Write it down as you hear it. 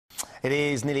It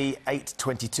is nearly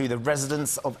 8:22. The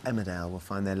residents of Emmerdale will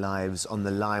find their lives on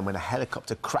the line when a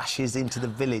helicopter crashes into the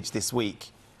village this week.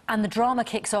 And the drama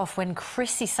kicks off when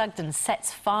Chrissie Sugden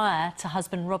sets fire to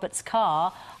husband Robert's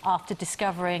car after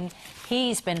discovering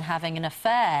he's been having an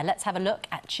affair. Let's have a look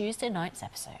at Tuesday night's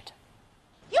episode.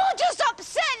 You're just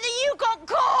upset that you got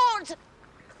caught!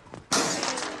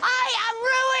 I am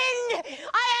ruined!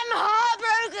 I am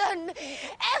heartbroken!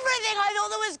 Everything I thought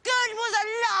that was good was a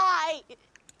lie!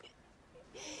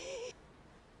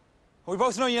 We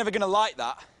both know you're never going to like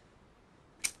that.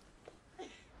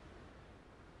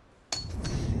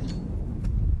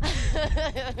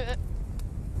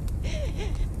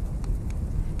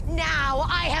 Now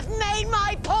I have made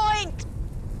my point!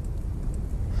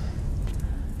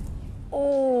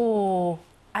 Oh,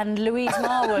 and Louise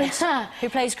Marwood, who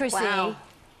plays Chrissie, Wow.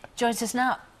 joins us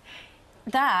now.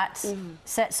 That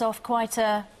sets off quite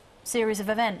a series of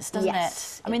events, doesn't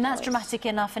Yes, it? I mean, it that's does. dramatic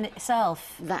enough in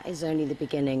itself. That is only the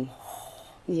beginning.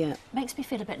 Yeah. Makes me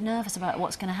feel a bit nervous about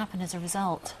what's going to happen as a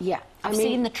result. Yeah. I've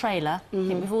seen the trailer. I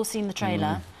think we've all seen the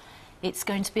trailer. It's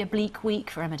going to be a bleak week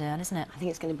for Emmerdale, isn't it? I think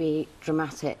it's going to be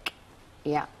dramatic.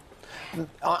 Yeah.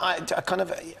 I kind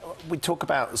of... We talk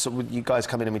about... So you guys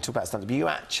come in and we talk about stunts, but you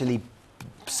actually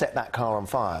set that car on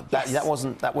fire. Yes. That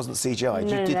wasn't CGI. No,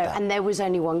 You did no, that. and there was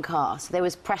only one car, so there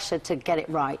was pressure to get it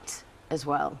right as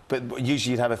well. But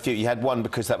usually you'd have a few. You had one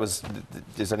because that was...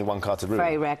 There's only one car to ruin.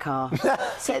 Very rare car.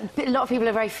 So a lot of people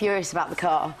are very furious about the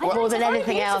car, more than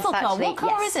anything else, actually. What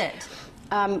car Yes. is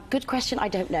it? Good question, I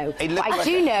don't know. It What looked I like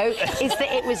do know is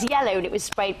that it was yellow and it was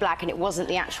sprayed black and it wasn't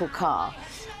the actual car.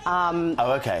 Oh,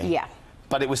 OK. Yeah.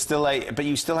 But it was still a... But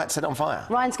you still had to set it on fire.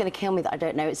 Ryan's going to kill me that I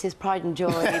don't know. It's his pride and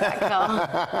joy, that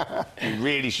car. You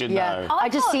really should Yeah. know. I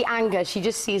just see anger. She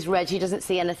just sees red. She doesn't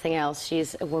see anything else.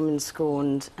 She's a woman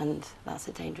scorned, and that's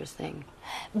a dangerous thing.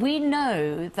 We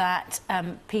know that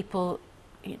people,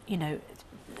 you know,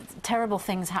 terrible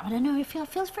things happen. I know it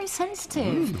feels very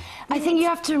sensitive. I think you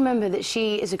have to remember that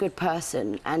she is a good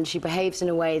person, and she behaves in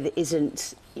a way that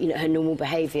isn't, you know, her normal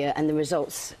behaviour, and the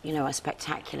results, you know, are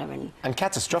spectacular and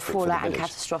catastrophic for the fallout and village.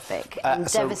 catastrophic and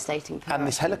So- devastating for And her.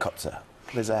 this helicopter.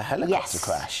 There's a helicopter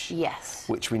crash. Yes.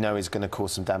 Which we know is going to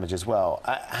cause some damage as well.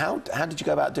 How did you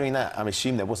go about doing that? I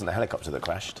assume there wasn't a helicopter that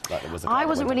crashed. Like there was a car I that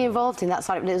wasn't went really down. involved in that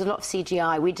side of it. There was a lot of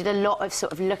CGI. We did a lot of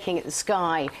sort of looking at the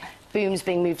sky, booms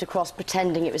being moved across,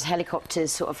 pretending it was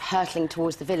helicopters sort of hurtling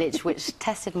towards the village, which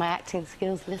tested my acting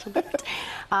skills a little bit.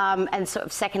 And sort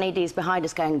of second ADs behind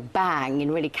us going bang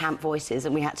in really camp voices,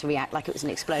 and we had to react like it was an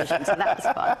explosion, so that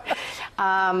was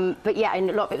fun. But yeah, and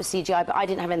a lot of it was CGI, but I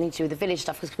didn't have anything to do with the village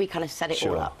stuff because we kind of set it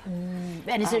all up.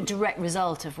 And is it a direct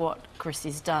result of what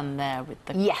Chrissie's done there with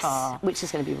the car? Yes, which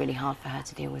is going to be really hard for her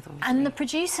to deal with, obviously. And the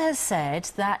producer has said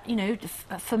that, you know,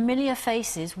 familiar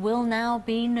faces will now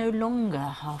be no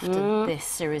longer after this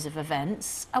series of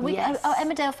events. Are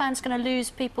Emmerdale fans going to lose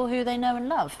people who they know and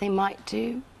love? They might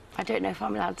do. I don't know if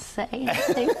I'm allowed to say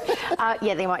anything.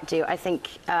 Yeah, they might do. I think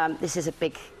this is a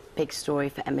big story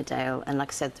for Emmerdale, and like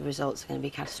I said, the results are going to be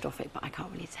catastrophic, but I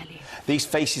can't really tell you. These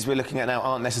faces we're looking at now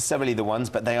aren't necessarily the ones,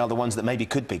 but they are the ones that maybe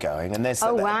could be going. And there's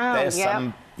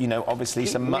some, you know, obviously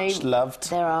some much loved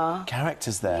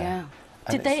characters there.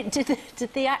 Yeah.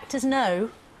 Did the actors know?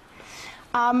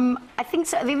 I think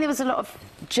so. I think there was a lot of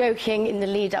joking in the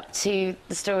lead up to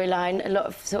the storyline, a lot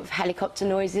of sort of helicopter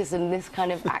noises and this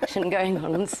kind of action going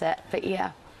on set. But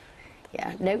yeah,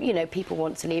 no, you know, people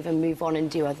want to leave and move on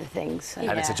and do other things. So.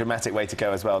 And it's a dramatic way to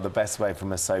go as well. The best way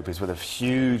from a soap is with a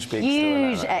huge, big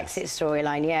huge storyline. exit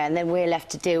storyline, yeah, and then we're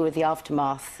left to deal with the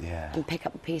aftermath and pick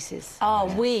up the pieces.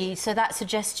 Oh, so that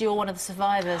suggests you're one of the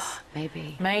survivors.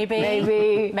 Maybe.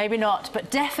 Maybe not, but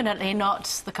definitely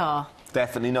not the car.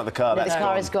 Definitely not the car. No, That's the car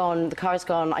gone. is gone. The car is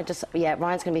gone. Ryan's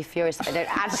going to be furious that I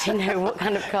don't actually know what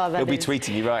kind of car that is. He'll be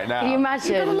tweeting you right now. Can you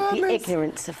imagine the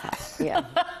ignorance of that? Yeah.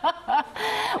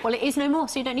 Well, it is no more,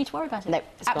 so you don't need to worry about it. No,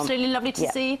 it's gone. Absolutely lovely to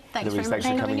see you. Thanks Louise, very much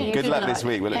thanks for coming in. Good luck this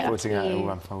week. We'll look forward to seeing how it all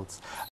unfolds.